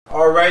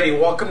Alrighty,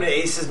 welcome to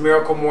Ace's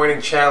Miracle Morning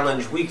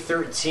Challenge, week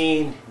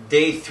 13,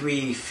 day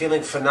 3,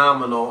 feeling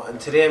phenomenal. And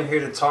today I'm here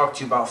to talk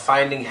to you about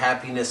finding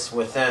happiness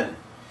within.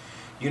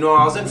 You know,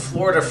 I was in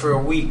Florida for a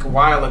week a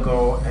while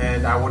ago,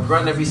 and I would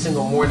run every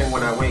single morning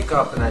when I wake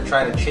up, and I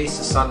try to chase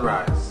the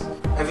sunrise.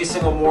 Every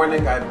single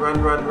morning I'd run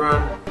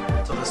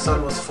till the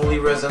sun was fully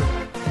risen,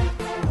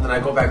 and then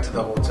I'd go back to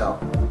the hotel.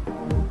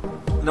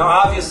 Now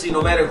obviously,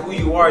 no matter who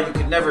you are, you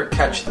can never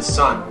catch the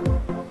sun.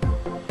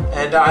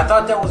 And I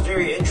thought that was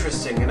very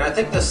interesting. And I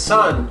think the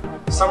sun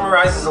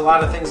summarizes a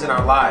lot of things in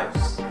our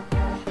lives.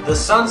 The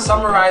sun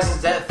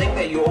summarizes that thing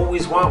that you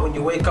always want when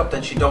you wake up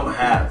that you don't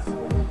have.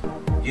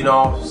 You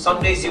know,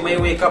 some days you may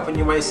wake up and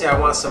you might say, I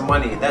want some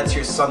money. That's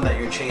your sun that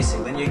you're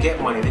chasing. Then you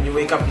get money. Then you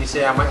wake up and you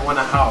say, I might want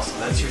a house.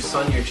 And that's your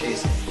sun you're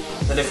chasing.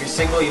 Then if you're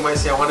single, you might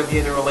say, I want to be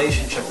in a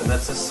relationship. And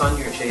that's the sun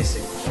you're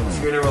chasing.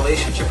 If you're in a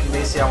relationship, you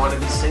may say, I want to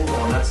be single.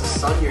 And that's the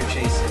sun you're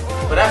chasing.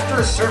 But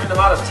after a certain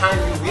amount of time,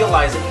 you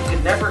realize that you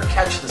can never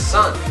catch the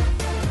sun.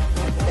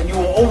 And you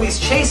will always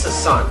chase a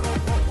sun.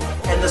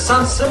 And the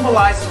sun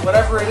symbolizes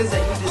whatever it is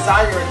that you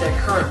desire at that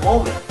current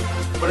moment.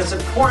 But it's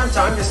important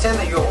to understand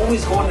that you're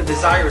always going to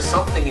desire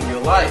something in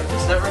your life.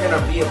 It's never going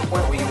to be a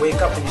point where you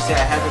wake up and you say,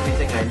 I have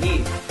everything I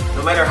need.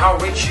 No matter how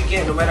rich you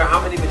get, no matter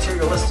how many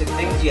materialistic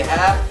things you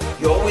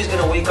have, you're always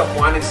going to wake up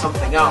wanting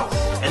something else.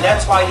 And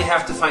that's why you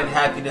have to find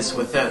happiness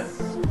within.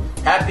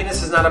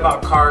 Happiness is not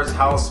about cars,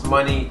 house,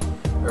 money,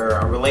 or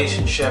a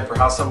relationship, or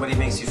how somebody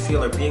makes you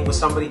feel, or being with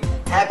somebody.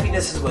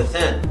 Happiness is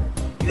within.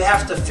 You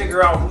have to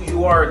figure out who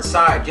you are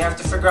inside. You have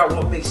to figure out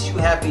what makes you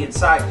happy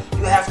inside.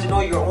 You have to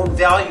know your own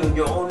value and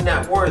your own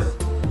net worth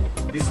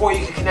before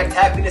you can connect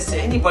happiness to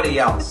anybody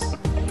else.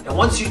 And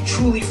once you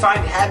truly find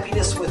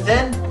happiness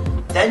within,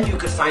 then you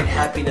can find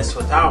happiness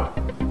without.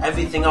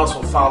 Everything else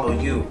will follow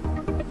you.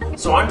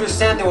 So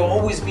understand there will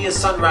always be a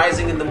sun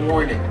rising in the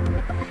morning.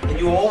 And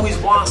you will always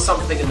want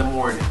something in the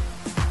morning.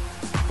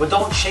 But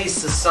don't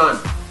chase the sun.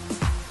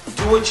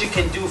 Do what you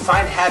can do,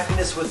 find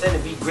happiness within,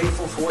 and be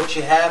grateful for what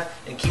you have,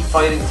 and keep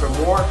fighting for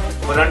more.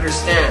 But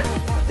understand,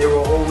 there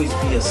will always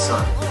be a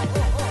sun.